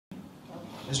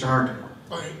Mr. Hartgen.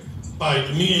 By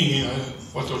demeaning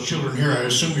what those children hear, I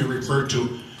assume you referred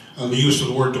to the use of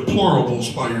the word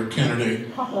deplorables by your candidate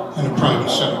in a private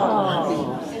setting.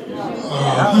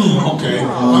 Okay.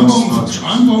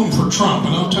 I'm voting for Trump,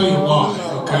 and I'll tell you why.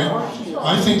 Okay.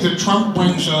 I think that Trump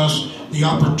brings us the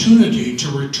opportunity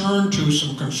to return to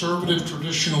some conservative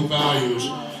traditional values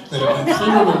that have been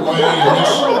frittered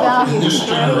away in this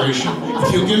generation.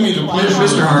 If you'll give me the pleasure,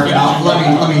 Mr. Hartgen,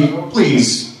 let me,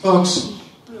 please, folks.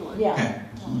 Yeah.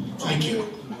 Thank you.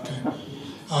 Okay.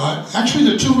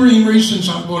 Actually, the two main reasons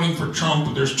I'm voting for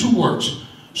Trump, there's two words: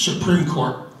 Supreme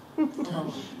Court.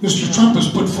 Mr. Trump has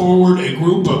put forward a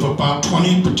group of about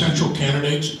 20 potential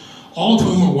candidates, all of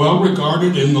whom are well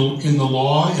regarded in the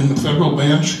law, in the federal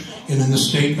bench, and in the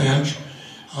state bench.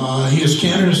 His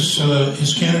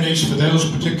candidates for those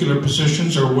particular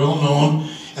positions are well known,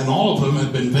 and all of them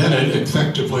have been vetted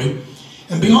effectively.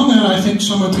 And beyond that, I think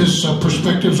some of his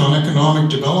perspectives on economic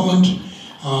development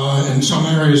and some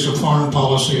areas of foreign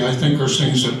policy, I think, are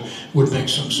things that would make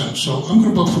some sense. So I'm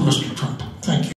going to vote for Mr. Trump. Thank you.